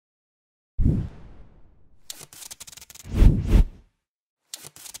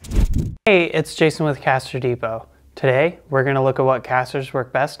Hey, it's Jason with CasterDepot. Today, we're going to look at what casters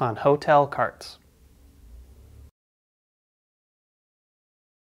work best on hotel carts.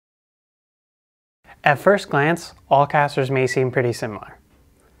 At first glance, all casters may seem pretty similar.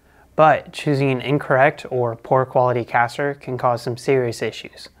 But choosing an incorrect or poor quality caster can cause some serious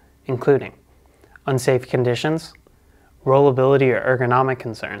issues, including unsafe conditions, rollability or ergonomic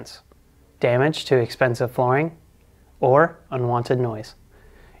concerns, damage to expensive flooring, or unwanted noise.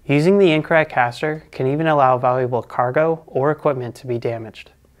 Using the incorrect caster can even allow valuable cargo or equipment to be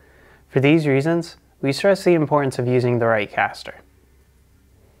damaged. For these reasons, we stress the importance of using the right caster.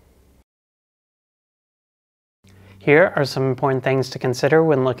 Here are some important things to consider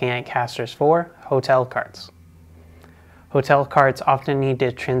when looking at casters for hotel carts. Hotel carts often need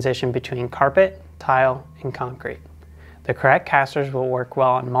to transition between carpet, tile, and concrete. The correct casters will work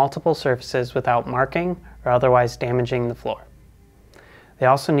well on multiple surfaces without marking or otherwise damaging the floor. They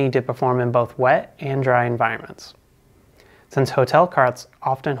also need to perform in both wet and dry environments. Since hotel carts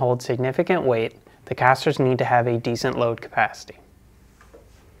often hold significant weight, the casters need to have a decent load capacity.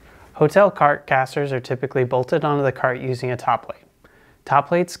 Hotel cart casters are typically bolted onto the cart using a top plate. Top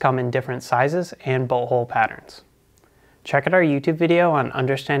plates come in different sizes and bolt hole patterns. Check out our YouTube video on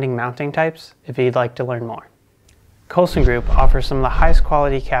understanding mounting types if you'd like to learn more. Colson Group offers some of the highest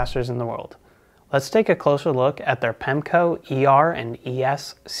quality casters in the world. Let's take a closer look at their PEMCO ER and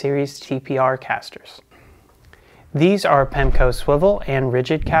ES series TPR casters. These are PEMCO swivel and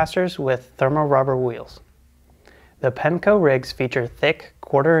rigid casters with thermal rubber wheels. The PEMCO rigs feature thick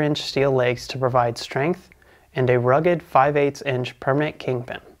 1/4 inch steel legs to provide strength and a rugged 5/8 inch permanent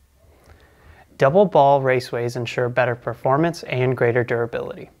kingpin. Double ball raceways ensure better performance and greater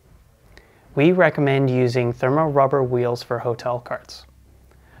durability. We recommend using thermal rubber wheels for hotel carts.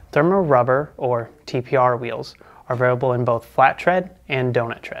 Thermal rubber, or TPR wheels, are available in both flat tread and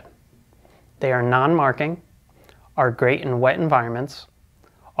donut tread. They are non-marking, are great in wet environments,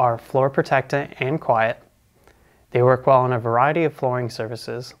 are floor protectant and quiet, they work well on a variety of flooring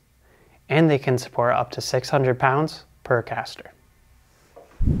surfaces, and they can support up to 600 pounds per caster.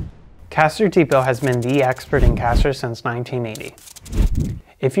 CasterDepot has been the expert in casters since 1980.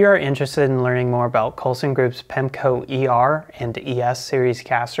 If you are interested in learning more about Colson Group's PEMCO ER and ES series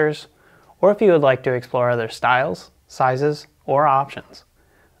casters, or if you would like to explore other styles, sizes, or options,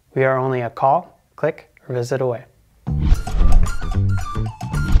 we are only a call, click, or visit away.